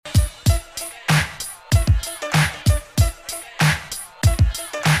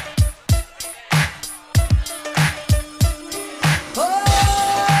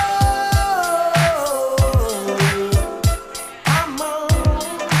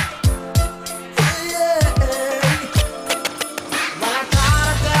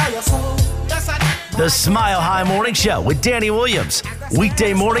The Smile High Morning Show with Danny Williams.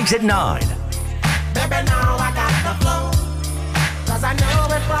 Weekday mornings at 9. Baby, now I got the flow, 'cause I know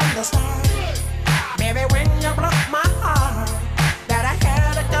it from the start. Baby, when you broke my heart, that I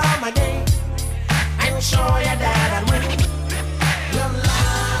had to come again and show you that I'd win. Your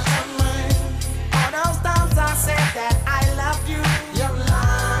love to mine. All those times I said that I loved you. Your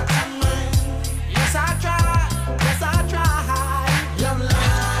love to mine. Yes, I tried. Yes, I tried. Your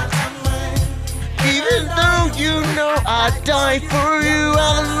love to mine. Even though you know I'd die for you,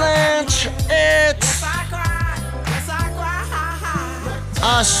 Avalanche, it's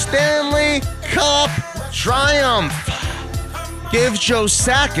a Stanley Cup triumph. Give Joe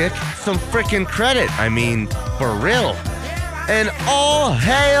Sakic some freaking credit. I mean, for real. And all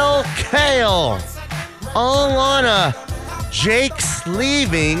hail Kale. Alana, Jake's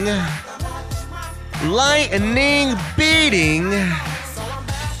leaving. Lightning beating.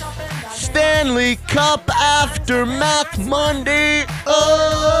 Stanley Cup Aftermath Monday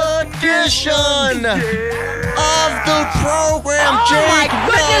edition of the program. Jake,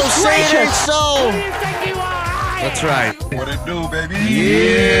 no, say it so. That's right. What it do, baby?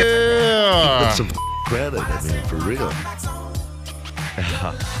 Yeah. Put some credit, I mean, for real.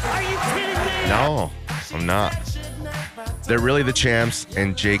 Are you kidding me? No, I'm not. They're really the champs,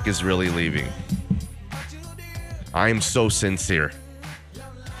 and Jake is really leaving. I am so sincere.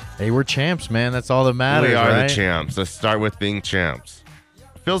 Hey, we're champs, man. That's all that matters, We are right? the champs. Let's start with being champs.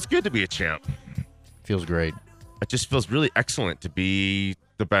 It feels good to be a champ. Feels great. It just feels really excellent to be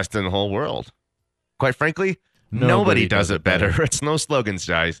the best in the whole world. Quite frankly, nobody does it better. It's no slogans,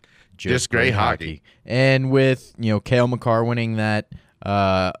 guys. Just great hockey. And with, Cale Makar winning that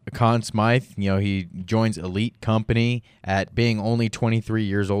Conn Smythe, he joins elite company at being only 23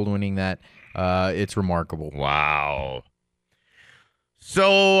 years old, winning that. It's remarkable. Wow.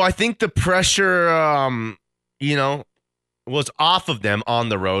 So I think the pressure, was off of them on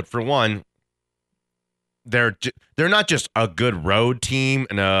the road. For one, they're not just a good road team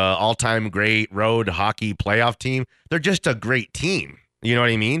and a all-time great road hockey playoff team. They're just a great team. You know what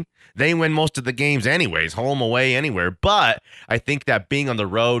I mean? They win most of the games anyways, home, away, anywhere. But I think that being on the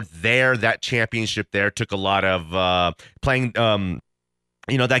road there, that championship there took a lot of playing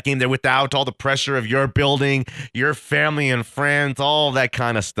that game there without all the pressure of your building, your family and friends, all that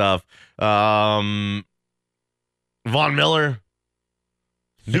kind of stuff. Von Miller,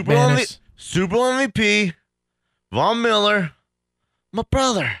 Super Bowl MVP, Von Miller, my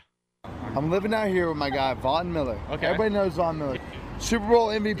brother. I'm living out here with my guy, Von Miller. Okay. Everybody knows Von Miller. Super Bowl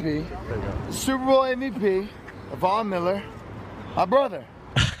MVP. Super Bowl MVP, Von Miller, my brother.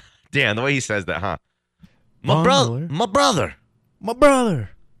 Damn, the way he says that, huh? Von Miller. My brother. My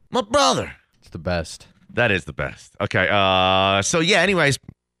brother. My brother. It's the best. That is the best. Okay. So yeah, anyways,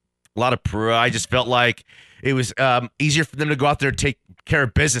 a lot of I just felt like it was easier for them to go out there and take care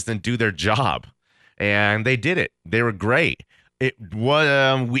of business and do their job. And they did it. They were great. It was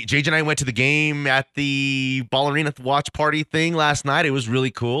JJ and I went to the game at the Ball Arena watch party thing last night. It was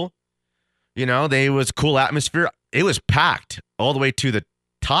really cool. There was cool atmosphere. It was packed all the way to the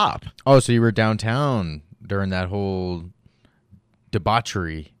top. Oh, so you were downtown during that whole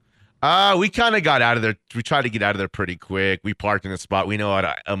debauchery? We kind of got out of there. We tried to get out of there pretty quick. We parked in a spot. We know how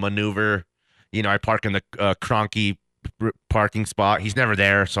to maneuver. I park in the Kroenke parking spot. He's never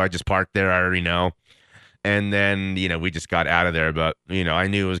there, so I just parked there. I already know. And then, we just got out of there. But, I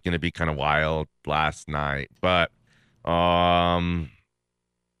knew it was going to be kind of wild last night. But I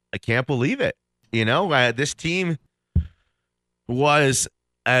can't believe it. This team was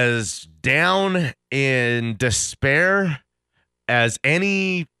as down in despair as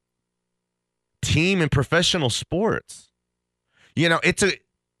any team in professional sports.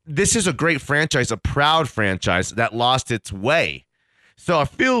 This is a great franchise, a proud franchise that lost its way. So it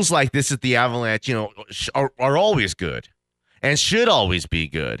feels like this is the Avalanche, are always good and should always be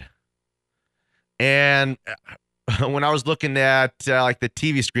good. And when I was looking at the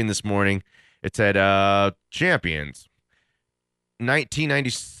TV screen this morning, it said champions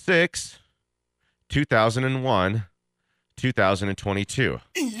 1996, 2001, 2022.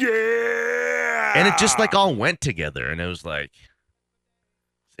 Yeah. And it just all went together, and it was like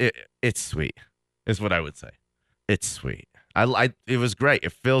it's sweet, is what I would say. It's sweet. It was great.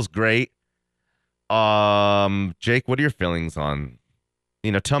 It feels great. Jake, what are your feelings on?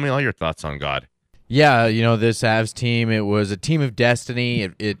 Tell me all your thoughts on God. Yeah, this Avs team, it was a team of destiny.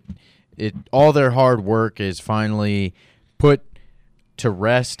 It all their hard work is finally put to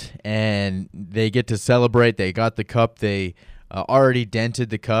rest, and they get to celebrate. They got the cup. They already dented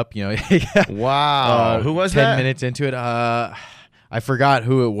the cup. Wow. Who was 10 that? 10 minutes into it. I forgot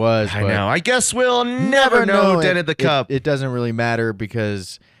who it was. I but know. I guess we'll never know who dented the cup. It doesn't really matter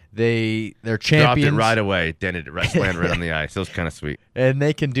because they're Dropped champions. it right away. Dented it right, landed right on the ice. It was kind of sweet. And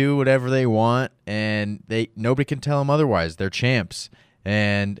they can do whatever they want, and nobody can tell them otherwise. They're champs,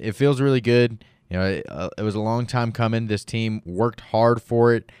 and it feels really good. You know, it was a long time coming. This team worked hard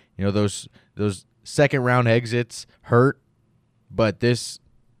for it. You know, those second round exits hurt, but this,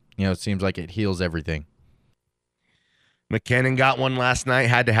 you know, it seems like it heals everything. McKinnon got one last night.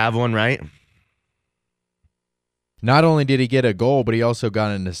 Had to have one, right? Not only did he get a goal, but he also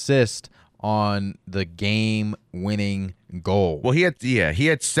got an assist on the game-winning goal. Well, he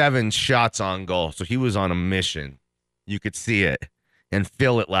had 7 shots on goal, so he was on a mission. You could see it and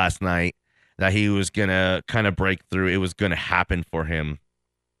feel it last night that he was gonna kind of break through. It was gonna happen for him.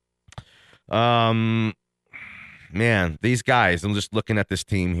 Man, these guys. I'm just looking at this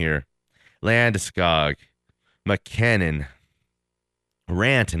team here: Landeskog, McKinnon,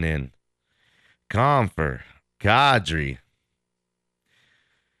 Rantanen, Comfer, Kadri,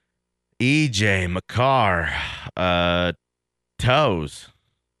 EJ, Makar, Toes.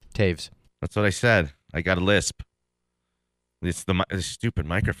 Taves. That's what I said. I got a lisp. It's the stupid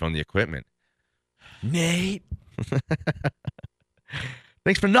microphone, the equipment. Nate.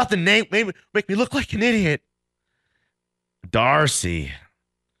 Thanks for nothing, Nate. Make me look like an idiot. Darcy.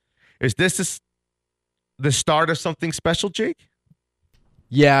 Is this the start of something special, Jake?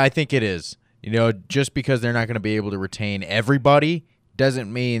 Yeah, I think it is. You know, just because they're not going to be able to retain everybody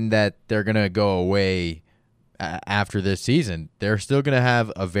doesn't mean that they're going to go away after this season. They're still going to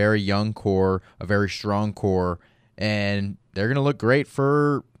have a very young core, a very strong core, and they're going to look great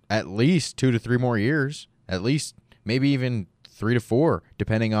for at least 2 to 3 more years, at least maybe even 3 to 4,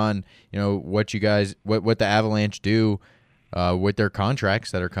 depending on, you know, what the Avalanche do with their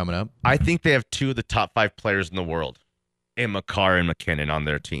contracts that are coming up. I think they have 2 of the top 5 players in the world, in Makar and McKinnon, on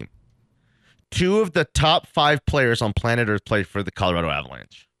their team. 2 of the top 5 players on planet Earth play for the Colorado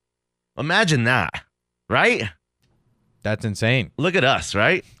Avalanche. Imagine that, right? That's insane. Look at us,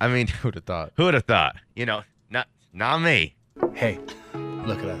 right? I mean, Who would have thought? who would have thought? You know, not me. Hey,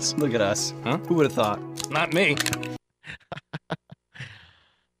 look at us. Look at us. Huh? Who would have thought? Not me.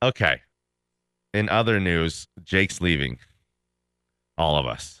 Okay. In other news, Jake's leaving. All of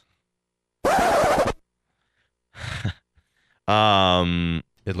us.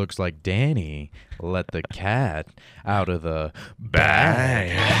 It looks like Danny let the cat out of the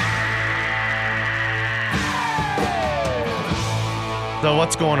bag. So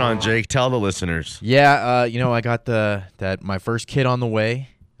what's going on, Jake? Tell the listeners. Yeah, you know, I got my first kid on the way.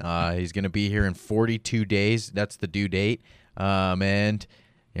 He's going to be here in 42 days. That's the due date. And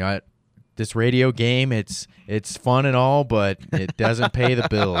you know, this radio game, it's fun and all, but it doesn't pay the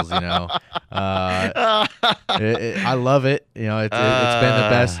bills. You know, I love it. You know, it's been the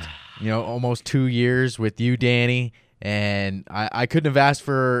best. You know, almost 2 years with you, Danny, and I couldn't have asked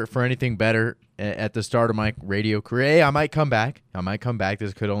for anything better at the start of my radio career. Hey, I might come back.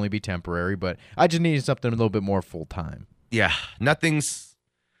 This could only be temporary, but I just needed something a little bit more full time. Yeah, I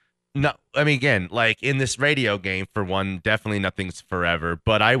mean, again, like in this radio game, for one, definitely nothing's forever.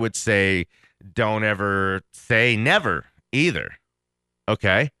 But I would say don't ever say never either.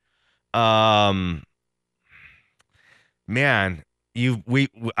 Okay? Man,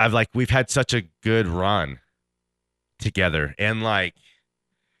 we've had such a good run together, and like,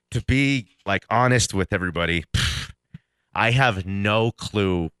 to be like honest with everybody, I have no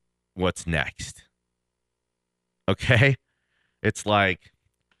clue what's next. Okay? It's like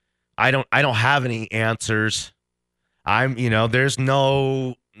I don't have any answers. There's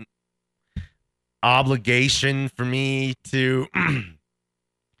no obligation for me to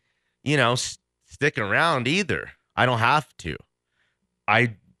stick around either. I don't have to.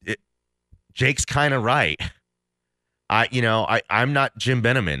 Jake's kind of right. I'm not Jim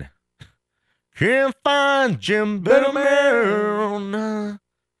Beneman. Can't find Jim Beneman.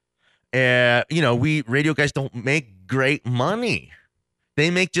 We radio guys don't make great money.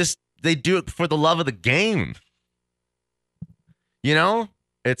 They do it for the love of the game. You know,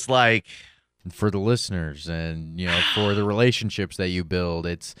 it's like for the listeners and, you know, for the relationships that you build.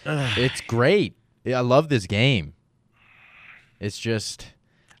 It's great. I love this game. It's just,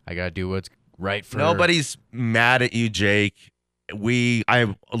 I got to do what's right for Nobody's mad at you, Jake.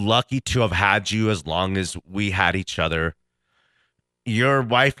 I'm lucky to have had you as long as we had each other. Your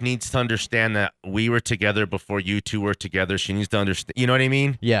wife needs to understand that we were together before you two were together. She needs to understand. You know what I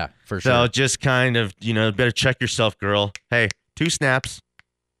mean? Yeah, for sure. So just kind of, better check yourself, girl. Hey, 2 snaps.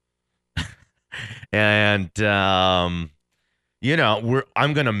 And, I'm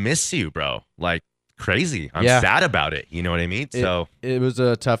going to miss you, bro. Like crazy. I'm Yeah. sad about it. You know what I mean? So it was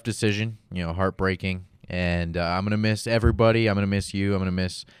a tough decision, heartbreaking. And I'm going to miss everybody. I'm going to miss you. I'm going to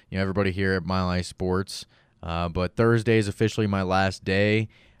miss everybody here at Mile High Sports. But Thursday is officially my last day.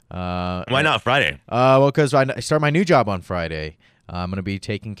 why not Friday? Well, because I start my new job on Friday. I'm going to be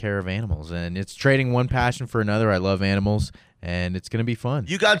taking care of animals, and it's trading one passion for another. I love animals, and it's going to be fun.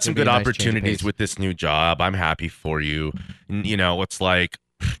 You got some good nice change of opportunities pace. with this new job. I'm happy for you. It's like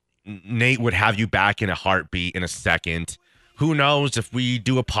Nate would have you back in a heartbeat in a second. Who knows if we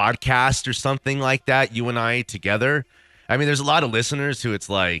do a podcast or something like that, you and I together. I mean, there's a lot of listeners who it's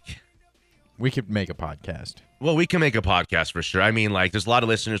like, We could make a podcast. well, we can make a podcast for sure. I mean, like, there's a lot of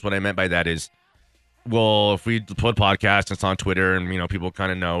listeners. What I meant by that is, well, if we put a podcast, it's on Twitter, and people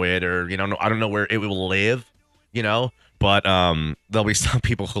kind of know it, or I don't know where it will live, But there'll be some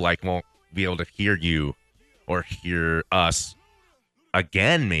people who won't be able to hear you or hear us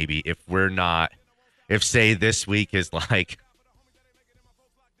again. Maybe if we're not, if say this week is like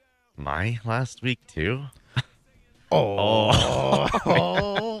my last week too.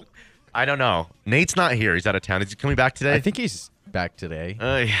 Oh. I don't know. Nate's not here. He's out of town. Is he coming back today? I think he's back today.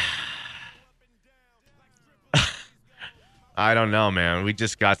 I don't know, man. We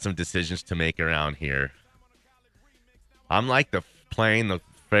just got some decisions to make around here. I'm like playing the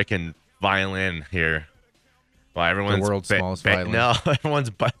freaking violin here. While everyone's The world's smallest violin. No,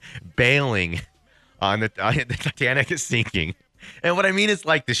 everyone's bailing on the Titanic is sinking. And what I mean is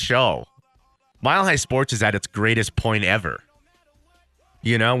like the show. Mile High Sports is at its greatest point ever.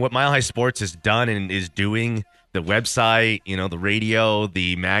 What Mile High Sports has done and is doing, the website, the radio,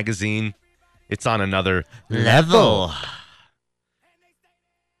 the magazine, it's on another level.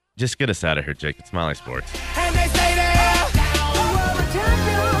 Just get us out of here, Jake. It's Mile High Sports. And they say that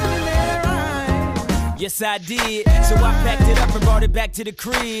yes, I did. So I packed it up and brought it back to the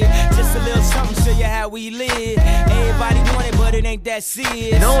crib. Just a little something, show you how we live. Everybody want it, but it ain't that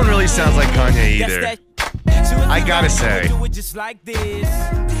serious. No one really sounds like Kanye either. I gotta say. Do it just like this.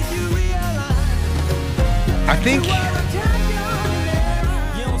 I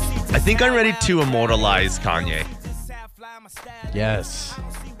think I'm ready to immortalize Kanye. Yes.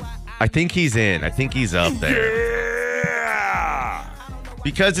 I think he's in. I think he's up there. Yeah!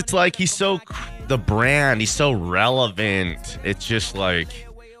 Because it's like he's so the brand. He's so relevant. It's just like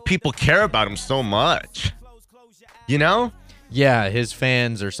people care about him so much. Yeah, his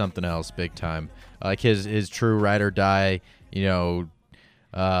fans are something else, big time. Like his true ride or die,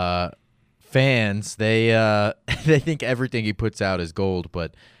 fans. They they think everything he puts out is gold,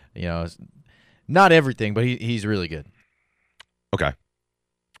 but not everything. But he's really good. Okay.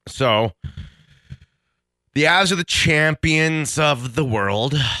 So, the Avs are the champions of the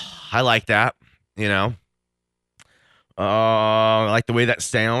world. I like that, I like the way that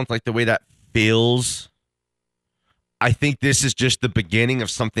sounds, like the way that feels. I think this is just the beginning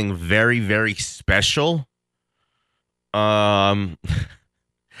of something very, very special. Old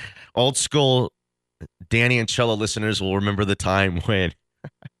school Danny and Cello listeners will remember the time when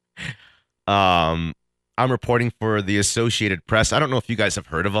I'm reporting for the Associated Press. I don't know if you guys have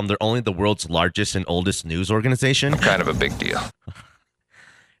heard of them. They're only the world's largest and oldest news organization. Kind of a big deal.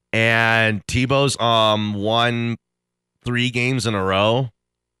 And Tebow's won 3 games in a row.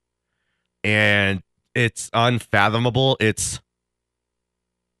 And it's unfathomable. It's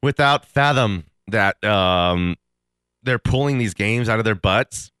without fathom that they're pulling these games out of their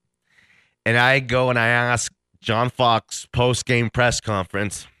butts. And I go and I ask John Fox post-game press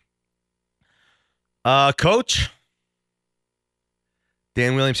conference, Coach,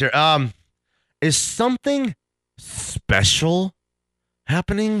 Dan Williams here. Is something special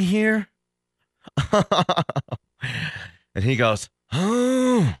happening here? And he goes,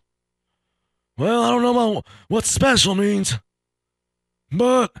 oh, well, I don't know about what special means,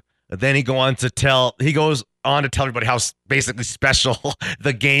 but then he goes on to tell everybody how basically special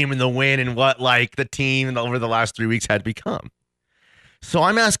the game and the win and what the team over the last 3 weeks had become. So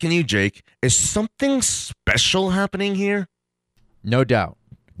I'm asking you, Jake, is something special happening here? No doubt.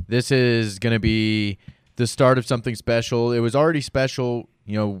 This is going to be the start of something special. It was already special,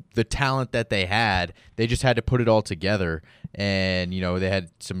 the talent that they had. They just had to put it all together. And, they had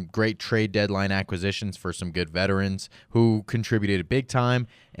some great trade deadline acquisitions for some good veterans who contributed big time.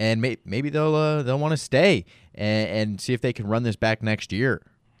 And maybe they'll want to stay and see if they can run this back next year.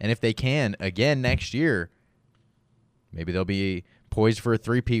 And if they can, again next year, maybe they'll be poised for a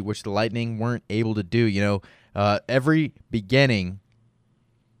three-peat, which the Lightning weren't able to do. Every beginning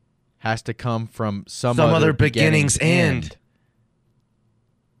has to come from some other beginning's end.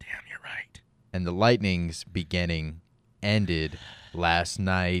 Damn, you're right. And the Lightning's beginning ended last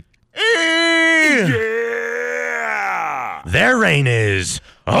night. Yeah! Their reign is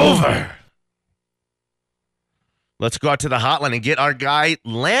over. Let's go out to the hotline and get our guy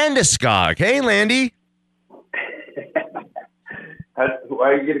Landeskog. Hey, Landy. Why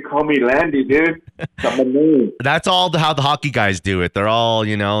are you going to call me Landy, dude? That's my name. That's all how the hockey guys do it. They're all,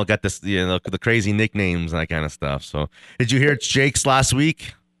 got this, the crazy nicknames and that kind of stuff. So, did you hear it's Jake's last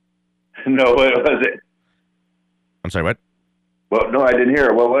week? No, what was it? I'm sorry, what? Well, no, I didn't hear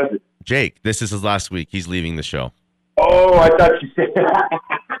it. What was it? Jake, this is his last week. He's leaving the show. Oh, I thought you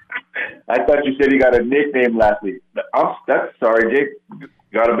said you got a nickname last week. That's sorry, Jake.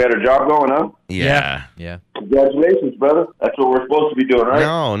 Got a better job going, huh? Yeah. Congratulations, brother. That's what we're supposed to be doing, right?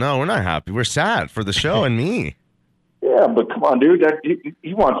 No, we're not happy. We're sad for the show and me. Yeah, but come on, dude.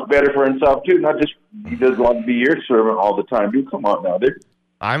 He wants better for himself, too. Not just he doesn't want to be your servant all the time, dude. Come on now, dude.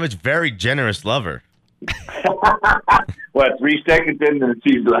 I'm a very generous lover. What, 3 seconds in and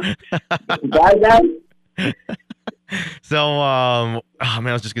she's like, bye, guys? So, I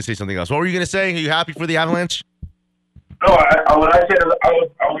was just going to say something else. What were you going to say? Are you happy for the Avalanche? No, what I said is I was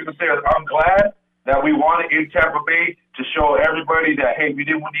going to say is I'm glad that we won it in Tampa Bay to show everybody that, hey, we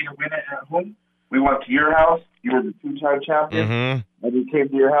didn't need to win it at home. We went to your house. You were the 2-time champion. And we came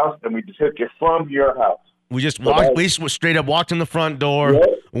to your house, and we took it from your house. We just walked. We straight up walked in the front door,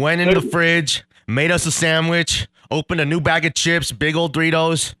 went in the fridge, made us a sandwich, opened a new bag of chips, big old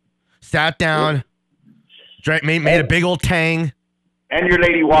Doritos, sat down, made a big old tang. And your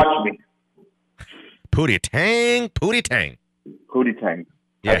lady watched me. Pootie tang.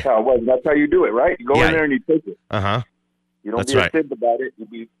 Yeah. That's how it was. That's how you do it, right? You go in there and you take it. Uh-huh. You don't That's be right. a simp about it. You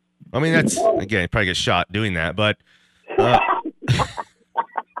be. I mean, that's, again, you probably get shot doing that, but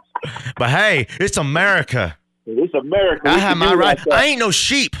but hey, it's America. It's America. I have my right. I ain't no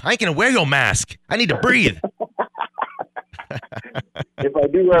sheep. I ain't gonna wear your mask. I need to breathe. If I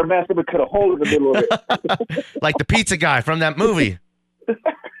do wear a mask, I'm gonna cut a hole in the middle of it. Like the pizza guy from that movie.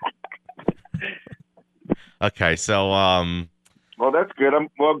 Okay, so well, that's good. I'm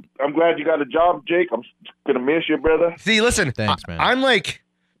glad you got a job, Jake. I'm gonna miss you, brother. See, listen, Thanks, man. I'm like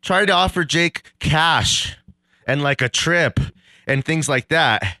trying to offer Jake cash and like a trip and things like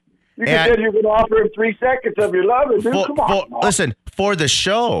that. You said you're gonna offer him 3 seconds of your love, dude. Come on. Listen, for the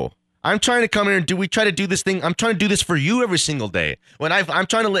show. I'm trying to come here and we try to do this thing. I'm trying to do this for you every single day. When I'm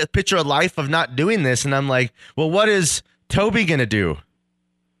trying to picture a life of not doing this, and I'm like, well, what is Toby gonna do?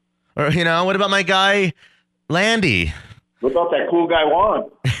 Or what about my guy Landy? What about that cool guy Juan?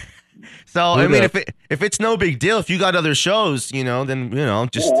 So I mean, if it's no big deal, if you got other shows, then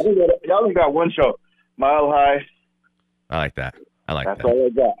just. Yeah, I only got one show, Mile High. I like that. That's all I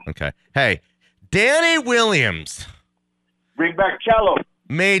got. Okay. Hey, Danny Williams. Bring back Cello.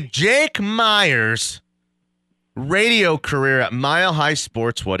 Made Jake Myers' radio career at Mile High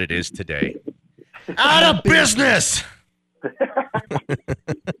Sports what it is today. Out of business.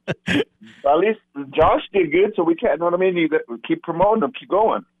 Well, at least Josh did good, so we can't. Know what I mean? You keep promoting them, keep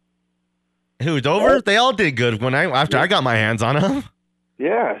going. Who's over? They all did good after I got my hands on them.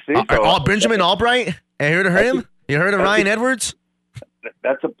 Yeah, see, Benjamin Albright. You heard of him? You heard of Ryan Edwards?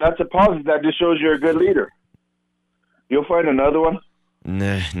 That's a positive. That just shows you're a good leader. You'll find another one.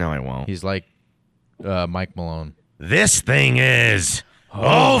 Nah, no, I won't. He's like Mike Malone. This thing is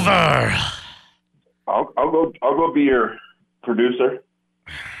over. I'll go be your producer.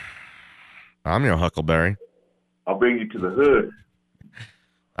 I'm your Huckleberry. I'll bring you to the hood.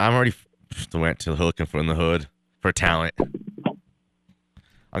 I'm already went to looking for in the hood for talent.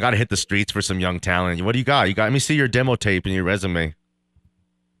 I got to hit the streets for some young talent. What do you got? Let me see your demo tape and your resume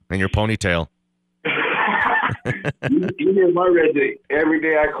and your ponytail. You hear my resume every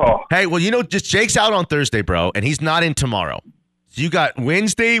day I call. Hey, well, just Jake's out on Thursday, bro, and he's not in tomorrow. So you got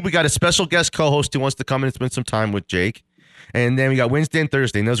Wednesday. We got a special guest co-host who wants to come in and spend some time with Jake. And then we got Wednesday and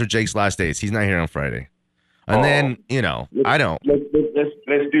Thursday, and those are Jake's last days. He's not here on Friday. And then, I don't.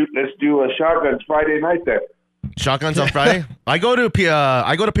 Let's do a shotguns Friday night then. Shotguns on Friday? I go to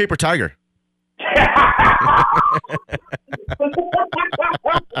Paper Tiger.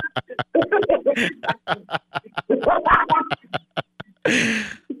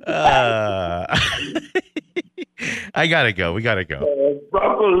 I gotta go. We gotta go.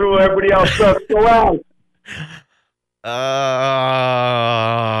 Broncos rule. Everybody else sucks. Go out.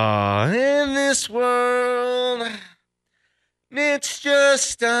 In this world, it's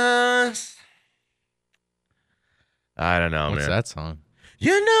just us. I don't know, What's man. that song?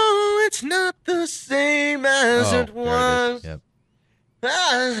 It's not the same as it there was. Yep.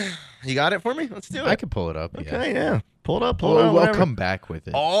 You got it for me? Let's do it. I can pull it up. Okay, yeah. Pull it up. I'll come back with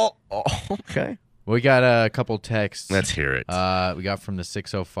it. Oh, okay. We got a couple texts. Let's hear it. We got from the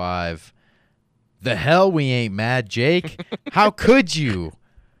 605. The hell we ain't mad, Jake. How could you?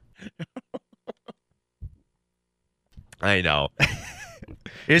 I know.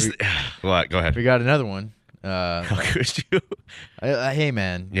 What? Go ahead. We got another one. How could you? Hey,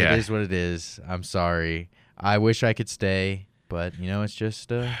 man. Yeah. It is what it is. I'm sorry. I wish I could stay, but, it's just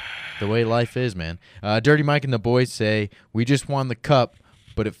the way life is, man. Dirty Mike and the boys say, we just won the cup,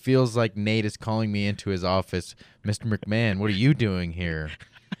 but it feels like Nate is calling me into his office. Mr. McMahon, what are you doing here?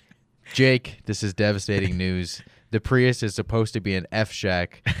 Jake, this is devastating news. The Prius is supposed to be an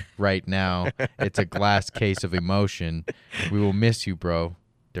F-Shack right now. It's a glass case of emotion. We will miss you, bro.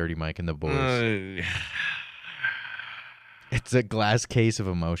 Dirty Mike and the boys. It's a glass case of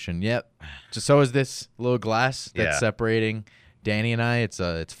emotion. Yep. So is this little glass that's separating Danny and I. It's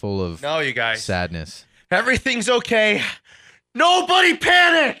full of you guys. sadness. Everything's okay. Nobody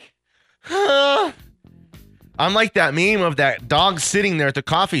panic. I'm like that meme of that dog sitting there at the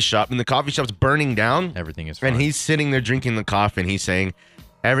coffee shop, and the coffee shop's burning down. Everything is fine. And he's sitting there drinking the coffee, and he's saying,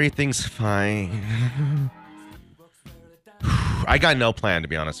 everything's fine. I got no plan, to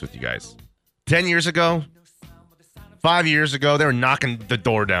be honest with you guys. 10 years ago, 5 years ago, they were knocking the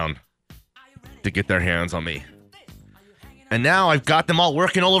door down to get their hands on me. And now I've got them all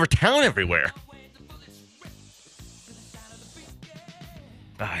working all over town everywhere.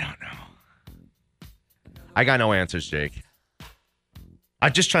 I don't know. I got no answers, Jake.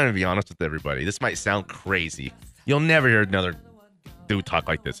 I'm just trying to be honest with everybody. This might sound crazy. You'll never hear another dude talk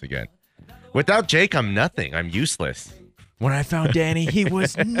like this again. Without Jake, I'm nothing. I'm useless. When I found Danny, he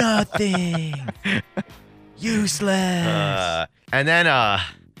was nothing. Useless. And then I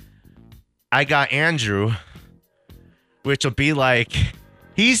got Andrew, which will be like,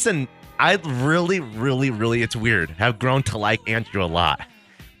 I really, it's weird, have grown to like Andrew a lot.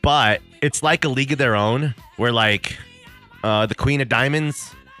 But it's like a league of their own where, like, the Queen of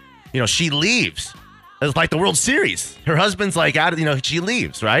Diamonds, she leaves. It's like the World Series. Her husband's like out of, she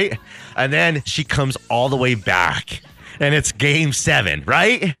leaves, right? And then she comes all the way back. And it's game 7,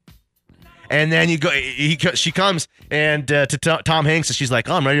 right? And then she comes and to Tom Hanks, and she's like,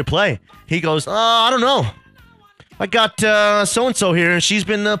 "Oh, I'm ready to play." He goes, "I don't know. I got so-and-so here, and she's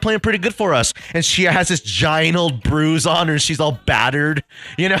been playing pretty good for us." And she has this giant old bruise on her. She's all battered.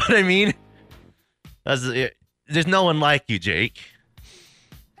 You know what I mean? There's no one like you, Jake.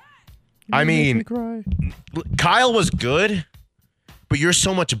 I mean, Kyle was good, but you're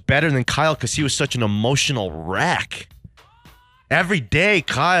so much better than Kyle because he was such an emotional wreck. Every day,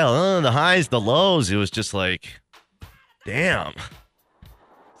 Kyle, the highs, the lows, it was just like, damn.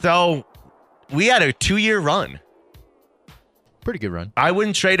 So we had a 2-year run. Pretty good run. I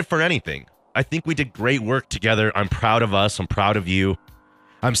wouldn't trade it for anything. I think we did great work together. I'm proud of us. I'm proud of you.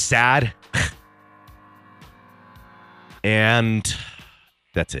 I'm sad. And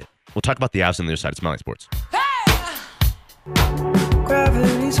that's it. We'll talk about the Avs on the other side. It's Mile High Sports.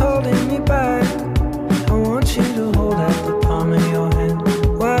 Gravity's holding me back. I want you to hold out the palm of your hand.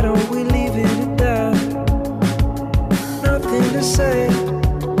 Why don't we leave it at that? Nothing to say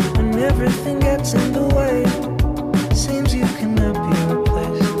when everything gets in the way. Seems you cannot be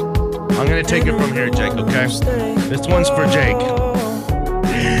replaced. I'm going to take it from here, Jake, okay? This one's for Jake.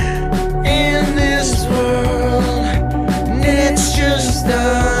 In this world, it's just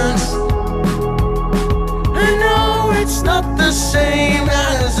us. I know it's not the same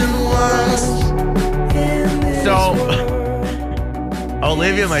as it was. So,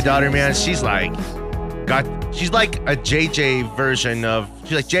 Olivia, my daughter, man, she's like a JJ version of,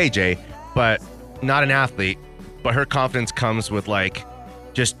 she's like JJ, but not an athlete. But her confidence comes with like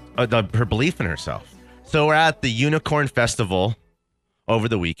just her belief in herself. So we're at the Unicorn Festival over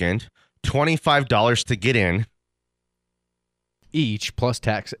the weekend. $25 to get in. Each plus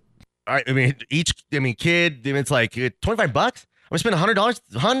tax. Kid, it's like $25. I'm gonna spend $100,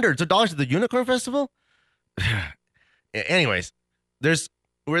 hundreds of dollars at the Unicorn Festival. Anyways,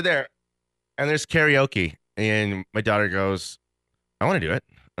 we're there, and there's karaoke, and my daughter goes, "I want to do it,"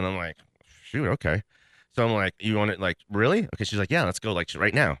 and I'm like, "Shoot, okay." So I'm like, "You want it? Like, really?" Okay. She's like, "Yeah, let's go, like,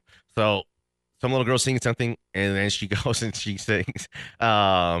 right now." So some little girl singing something, and then she goes and she sings,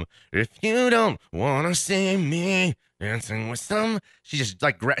 "If you don't want to see me dancing with some," she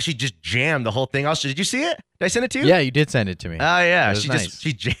just jammed the whole thing. Also, did you see it? Did I send it to you? Yeah, you did send it to me. Oh yeah, nice.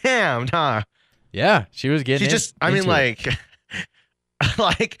 she jammed, huh? Yeah, she was getting.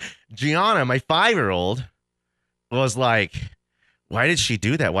 Like Gianna, my 5-year-old, was like, "Why did she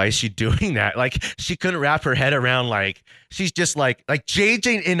do that? Why is she doing that?" Like, she couldn't wrap her head around, like, she's just like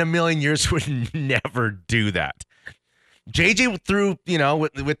JJ in a million years would never do that. JJ threw,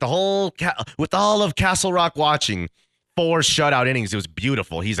 with all of Castle Rock watching 4 shutout innings. It was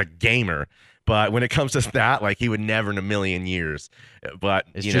beautiful. He's a gamer. But when it comes to that, like he would never in a million years. But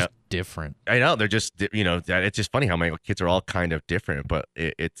It's you just know, different. I know they're just that it's just funny how my kids are all kind of different, but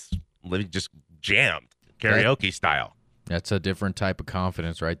it's living just jammed karaoke style. That's a different type of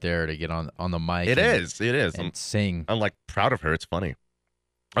confidence right there to get on the mic. It is. and sing. I'm like proud of her. It's funny.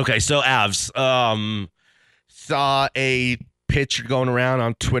 Okay, so Avs saw a picture going around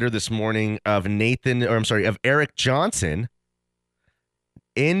on Twitter this morning of Eric Johnson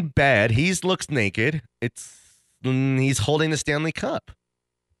in bed. He looks naked. He's holding the Stanley Cup.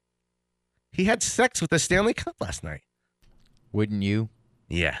 He had sex with the Stanley Cup last night. Wouldn't you?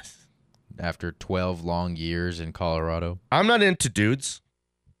 Yes. After 12 long years in Colorado. I'm not into dudes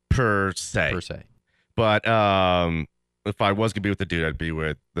per se. But if I was gonna be with a dude, I'd be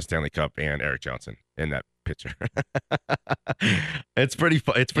with the Stanley Cup and Eric Johnson in that picture. It's pretty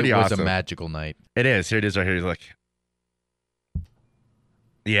fun. It's pretty awesome. It was a magical night. It is. Here it is right here. He's like,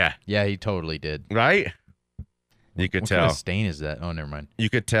 yeah. Yeah, he totally did. Right? You could tell. What kind of stain is that? Oh, never mind. You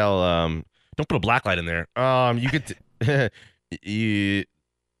could tell. Don't put a black light in there. You could.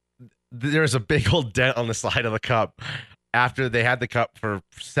 There's a big old dent on the side of the cup after they had the cup for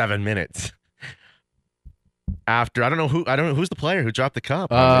 7 minutes. After I don't know who's the player who dropped the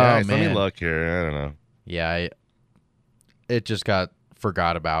cup. Man. Let me look here. I don't know. Yeah, it just got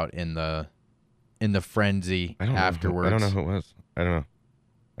forgot about in the frenzy afterwards. I don't know who it was. I don't know.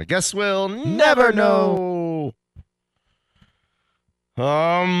 I guess we'll never know.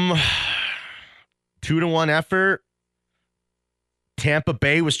 2-1 effort. Tampa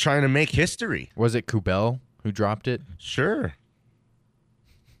Bay was trying to make history. Was it Kubel who dropped it? Sure.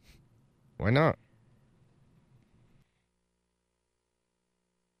 Why not?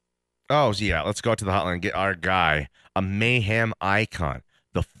 Oh, yeah. Let's go out to the hotline and get our guy, a mayhem icon,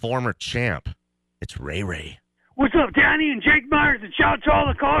 the former champ. It's Ray Ray. What's up, Danny and Jake Myers? And shout out to all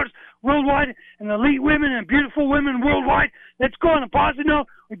the callers worldwide and elite women and beautiful women worldwide. Let's go on a positive note.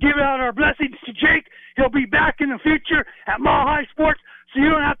 We give out our blessings to Jake. He'll be back in the future at Mile High Sports, so you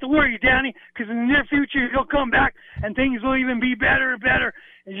don't have to worry, Danny, because in the near future he'll come back and things will even be better and better.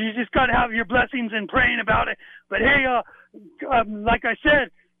 And you just got to have your blessings and praying about it. But hey, like I said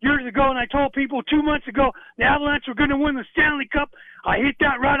years ago, and I told people 2 months ago, the Avalanche were going to win the Stanley Cup. I hit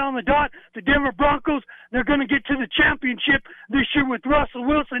that right on the dot. The Denver Broncos, they're going to get to the championship this year with Russell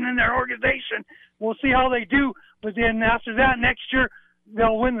Wilson in their organization. We'll see how they do. But then after that, next year,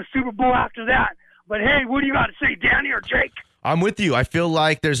 they'll win the Super Bowl after that. But hey, what do you got to say, Danny or Jake? I'm with you. I feel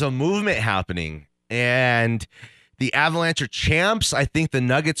like there's a movement happening, and the Avalanche are champs. I think the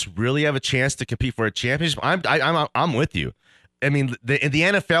Nuggets really have a chance to compete for a championship. I'm with you. I mean, the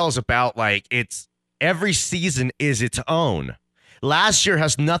NFL is about like it's every season is its own. Last year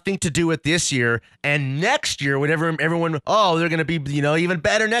has nothing to do with this year, and next year, whenever everyone, they're going to be, even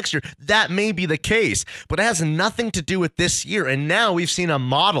better next year. That may be the case, but it has nothing to do with this year. And now we've seen a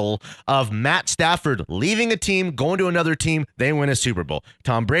model of Matt Stafford leaving a team, going to another team, they win a Super Bowl.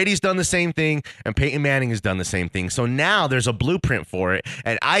 Tom Brady's done the same thing, and Peyton Manning has done the same thing. So now there's a blueprint for it.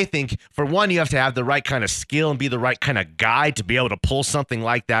 And I think, for one, you have to have the right kind of skill and be the right kind of guy to be able to pull something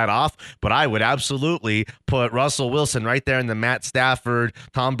like that off. But I would absolutely put Russell Wilson right there in the Matt Stafford,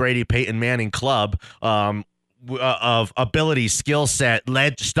 Tom Brady, Peyton Manning club of ability, skill set,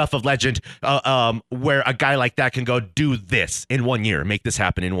 stuff of legend, where a guy like that can go do this in 1 year, make this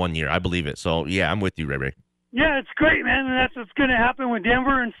happen in 1 year. I believe it. So, yeah, I'm with you, Ray Ray. Yeah, it's great, man, and that's what's going to happen with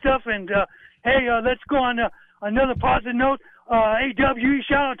Denver and stuff. And, hey, let's go on another positive note. AWE,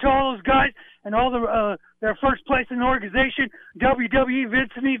 shout out to all those guys and all their first place in the organization. WWE,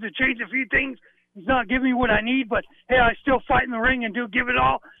 Vince needs to change a few things. He's not giving me what I need, but, hey, I still fight in the ring and do give it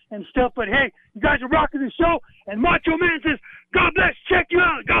all and stuff. But, hey, you guys are rocking the show. And Macho Man says, God bless, check you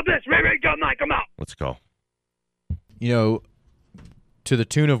out. God bless, Ray Ray, John Mike, come out. Let's go. To the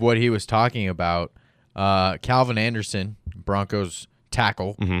tune of what he was talking about, Calvin Anderson, Broncos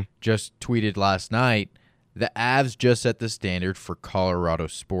tackle, just tweeted last night, the Avs just set the standard for Colorado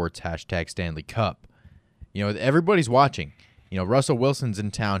sports, # Stanley Cup. Everybody's watching. Russell Wilson's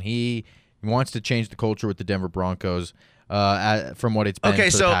in town. He wants to change the culture with the Denver Broncos from what it's been.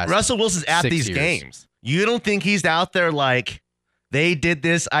 Okay, for so the past Russell Wilson's at 6 these years. games. You don't think he's out there like, they did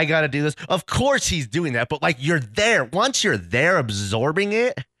this, I got to do this? Of course he's doing that, but like you're there. Once you're there absorbing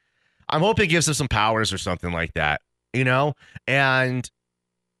it, I'm hoping it gives him some powers or something like that, And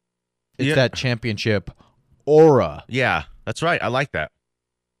it's that championship aura. Yeah, that's right. I like that,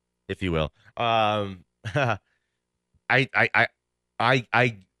 if you will. I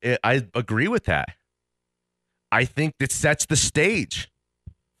agree with that. I think that sets the stage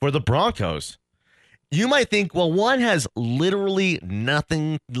for the Broncos. You might think, well, one has literally,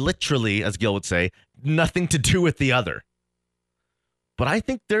 as Gil would say, nothing to do with the other. But I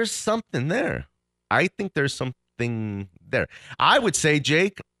think there's something there. I would say,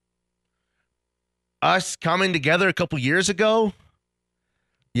 Jake, us coming together a couple years ago,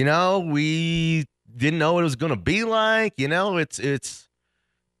 we didn't know what it was going to be like. It's a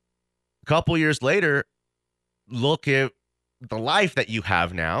couple years later, look at the life that you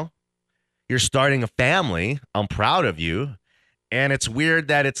have now. You're starting a family. I'm proud of you. And it's weird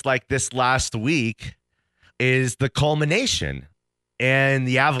that it's like this last week is the culmination and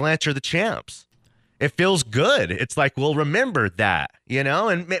the Avalanche are the champs. It feels good. It's like, we'll remember that,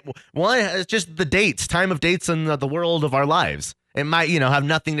 and one, it's just the dates, time of dates in the world of our lives. It might, have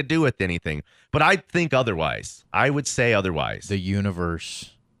nothing to do with anything, but I think otherwise. I would say otherwise. The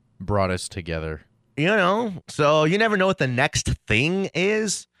universe brought us together. So you never know what the next thing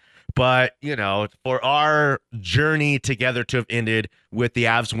is. But, for our journey together to have ended with the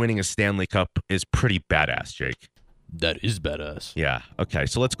Avs winning a Stanley Cup is pretty badass, Jake. That is badass. Yeah. Okay,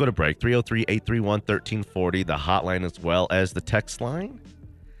 so let's go to break. 303-831-1340, the hotline as well as the text line.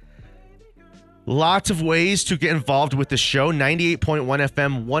 Lots of ways to get involved with the show. 98.1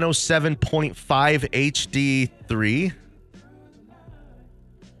 FM, 107.5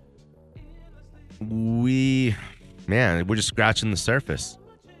 HD3. We're just scratching the surface.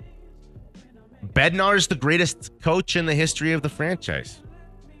 Bednar is the greatest coach in the history of the franchise.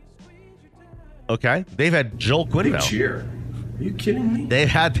 Okay? They've had Joel Quenneville. Good cheer. Are you kidding me? They've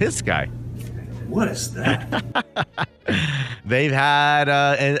had this guy. What is that? They've had,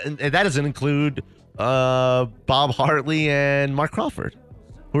 and that doesn't include Bob Hartley and Mark Crawford,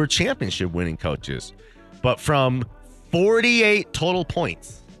 who are championship-winning coaches. But from 48 total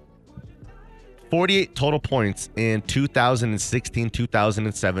points in 2016,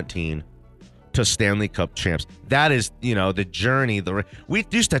 2017, to Stanley Cup champs. That is, the journey. We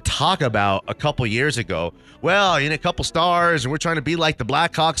used to talk about a couple years ago, well, a couple stars, and we're trying to be like the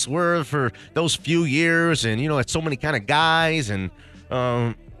Blackhawks were for those few years, and, it's so many kind of guys, and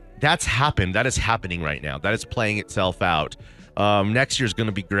that's happened. That is happening right now. That is playing itself out. Next year's going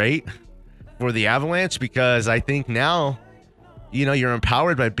to be great for the Avalanche because I think now, you're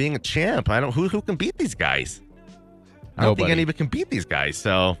empowered by being a champ. Who can beat these guys? I don't think anybody can beat these guys,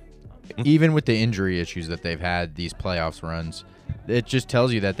 so... Even with the injury issues that they've had, these playoffs runs, it just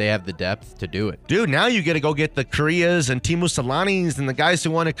tells you that they have the depth to do it. Dude, now you got to go get the Koreas and Teemu Selanis and the guys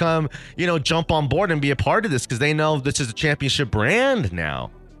who want to come, jump on board and be a part of this because they know this is a championship brand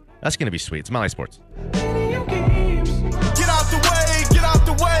now. That's going to be sweet. It's Mile High Sports. Get out the way, get out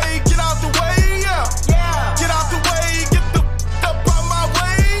the way, get out the way, yeah. Yeah. Get out the way, get the up out my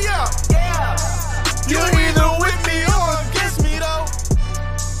way, yeah. Yeah. You either with me or against me, though.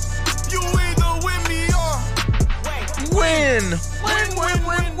 You either with me or win.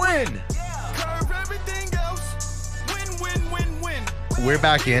 Curve everything else. Win. We're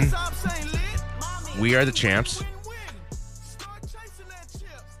back in. We are the champs.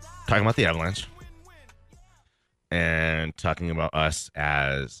 Talking about the Avalanche. And talking about us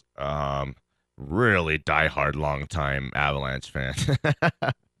as really diehard long-time Avalanche fans.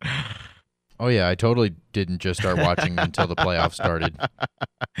 Oh, yeah. I totally didn't just start watching until the playoffs started.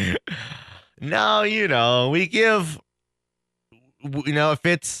 No, we give,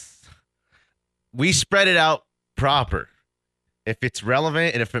 we spread it out proper. If it's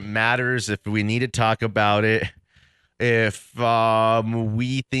relevant and if it matters, if we need to talk about it, if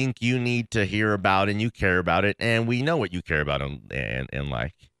we think you need to hear about it and you care about it, and we know what you care about and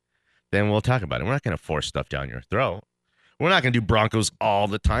like, then we'll talk about it. We're not going to force stuff down your throat. We're not going to do Broncos all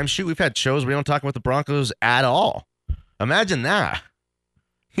the time. Shoot, we've had shows where we don't talk about the Broncos at all. Imagine that.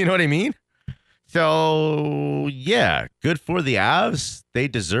 You know what I mean? So, yeah, good for the Avs. They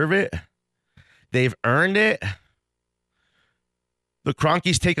deserve it. They've earned it. The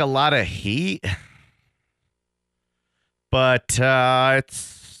Cronkies take a lot of heat. But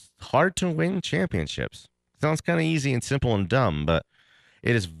it's hard to win championships. Sounds kind of easy and simple and dumb, but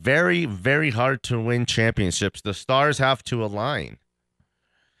it is very, very hard to win championships. The stars have to align.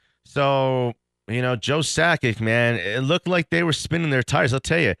 So, Joe Sakic, man, it looked like they were spinning their tires. I'll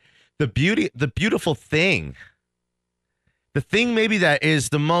tell you, the beautiful thing, the thing maybe that is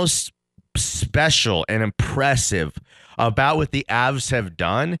the most special and impressive about what the Avs have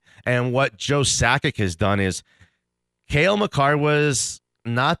done and what Joe Sakic has done is Cale Makar was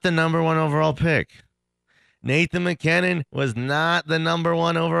not the number one overall pick. Nathan McKinnon was not the number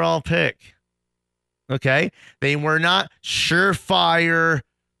one overall pick. Okay? They were not surefire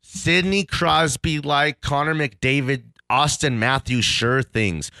Sidney Crosby-like Connor McDavid Austin Matthews, sure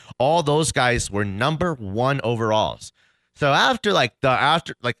things. All those guys were number 1 overalls. So after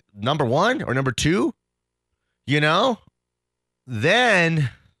number 1 or number 2, then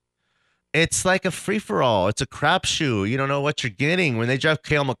it's like a free-for-all. It's a crapshoot. You don't know what you're getting. When they draft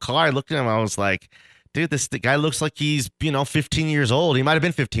Cale Makar, I looked at him, I was like, dude, the guy looks like he's, 15 years old. He might have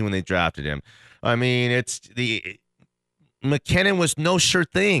been 15 when they drafted him. I mean, McKinnon was no sure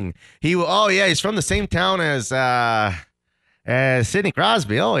thing. He's from the same town as Sidney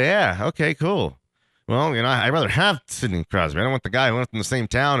Crosby. Oh, yeah. Okay, cool. Well, I'd rather have Sidney Crosby. I don't want the guy who went from the same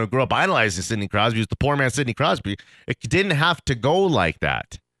town who grew up idolizing Sidney Crosby, who's the poor man Sidney Crosby. It didn't have to go like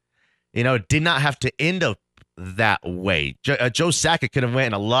that. It did not have to end up that way. Joe Sakic could have went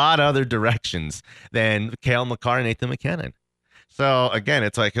in a lot of other directions than Cale Makar and Nathan McKinnon. So, again,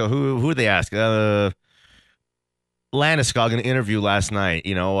 it's like, who did they ask? Landeskog in an interview last night,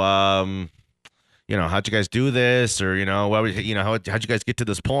 how'd you guys do this? Or, how'd you guys get to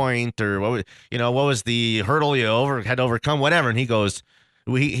this point? Or what was the hurdle you had to overcome? Whatever. And he goes,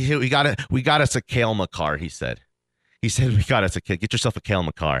 we got us a Cale Makar, he said. We got us get yourself a Cale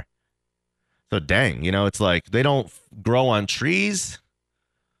Makar. So dang, it's like they don't grow on trees,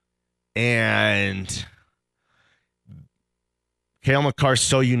 and Cale Makar's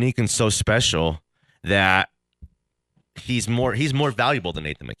so unique and so special that he's more valuable than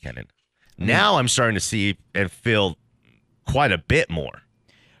Nathan McKinnon. Now I'm starting to see and feel quite a bit more.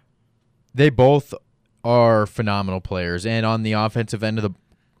 They both are phenomenal players, and on the offensive end of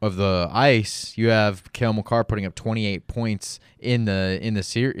the ice, you have Cale Makar putting up 28 points in the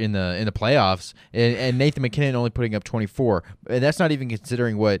playoffs, and Nathan McKinnon only putting up 24. And that's not even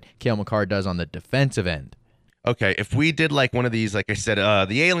considering what Cale Makar does on the defensive end. Okay, if we did like one of these, like I said,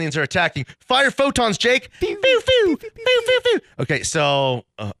 the aliens are attacking. Fire photons, Jake. Pew, pew, pew, pew, pew, pew. Okay, so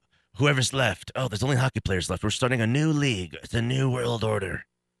whoever's left. Oh, there's only hockey players left. We're starting a new league. It's a new world order.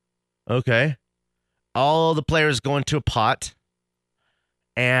 Okay, all the players go into a pot.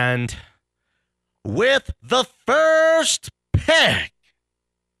 And with the first pick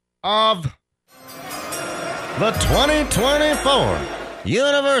of the 2024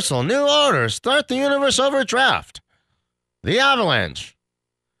 Universal New Order, start the universe over draft, the Avalanche.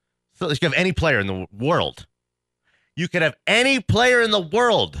 So you can have any player in the world. You could have any player in the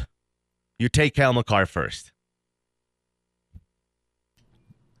world. You take Cale Makar first.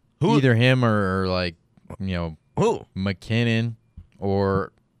 Either him or who? McKinnon.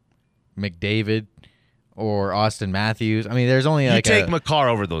 Or McDavid, or Austin Matthews. I mean, there's only you take Makar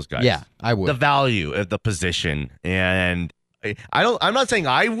over those guys. Yeah, I would. The value of the position, and I'm not saying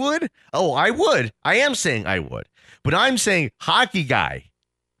I would. Oh, I would. I am saying I would, but I'm saying hockey guy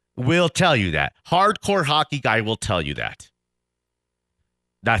will tell you that. Hardcore hockey guy will tell you that.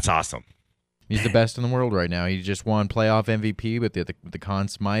 That's awesome. He's the best in the world right now. He just won playoff MVP with the Conn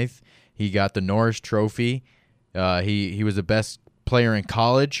Smythe. He got the Norris Trophy. He was the best player in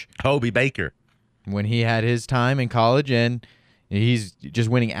college. Kobe Baker. When he had his time in college, and he's just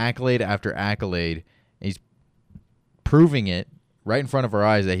winning accolade after accolade. He's proving it right in front of our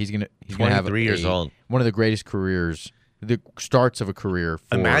eyes that he's gonna have 3 years old. One of the greatest careers, the starts of a career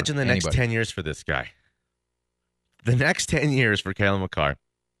for Imagine the anybody. Next 10 years for this guy. The next 10 years for Cale Makar.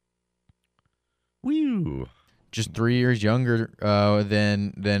 Woo. Just 3 years younger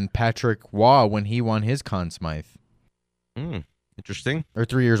than Patrick Waugh when he won his Conn Smythe. Interesting. Or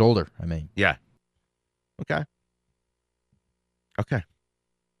 3 years older, I mean. Yeah. Okay.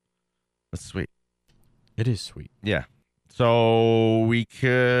 That's sweet. It is sweet. Yeah. So we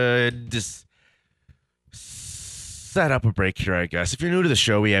could just set up a break here, I guess. If you're new to the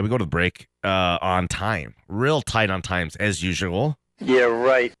show, we go to the break on time. Real tight on times, as usual. Yeah,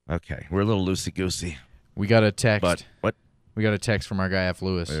 right. Okay. We're a little loosey-goosey. We got a text. But what? We got a text from our guy F.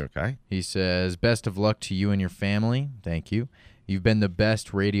 Lewis. Okay. He says, "Best of luck to you and your family. Thank you. You've been the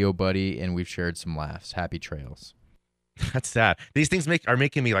best radio buddy, and we've shared some laughs. Happy trails." That's sad. These things are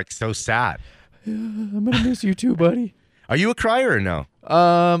making me so sad. I'm gonna miss you too, buddy. Are you a crier or no?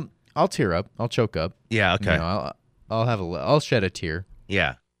 I'll tear up. I'll choke up. Yeah. Okay. I'll shed a tear.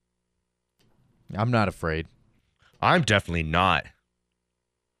 Yeah. I'm not afraid. I'm definitely not.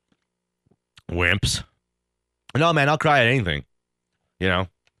 Wimps. No, man, I'll cry at anything.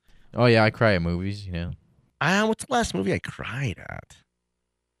 Oh yeah, I cry at movies. What's the last movie I cried at?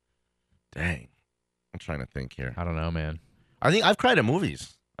 Dang. I'm trying to think here. I don't know, man. I think I've cried at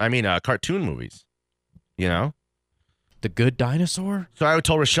movies. I mean, cartoon movies. The Good Dinosaur? So I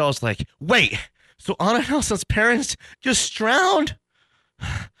told Rochelle, I was like, wait, so Anna and Elsa's parents just drowned?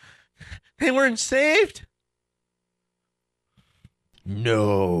 They weren't saved?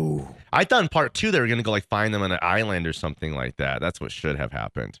 No. I thought in part 2 they were going to go like find them on an island or something like that. That's what should have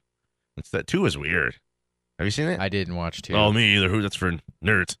happened. It's that 2 is weird. Have you seen it? I didn't watch 2. Oh, me either. Who? That's for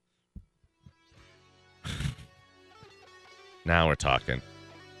nerds. Now we're talking.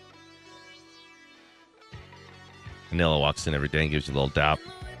 Manila walks in every day and gives you a little dap.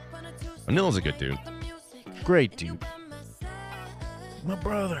 Manila's a good dude. Great dude. My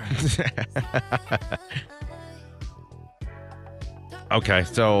brother. Okay,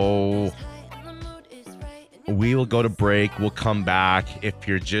 so we will go to break. We'll come back. If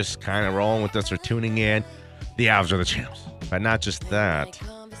you're just kind of rolling with us or tuning in, the Avs are the champs. But not just that.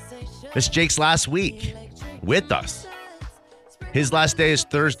 It's Jake's last week with us. His last day is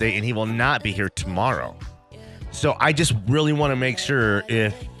Thursday, and he will not be here tomorrow. So I just really want to make sure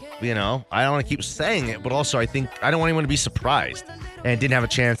if, I don't want to keep saying it, but also I think I don't want anyone to be surprised and didn't have a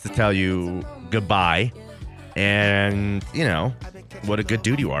chance to tell you goodbye and, what a good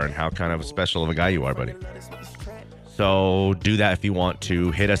dude you are and how kind of special of a guy you are, buddy. So do that if you want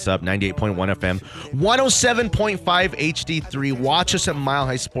to. Hit us up, 98.1 FM, 107.5 HD3. Watch us at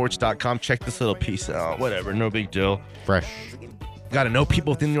milehighsports.com. Check this little piece out. Whatever, no big deal. Fresh. Got to know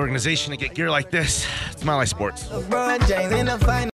people within the organization to get gear like this. It's Mile High Sports.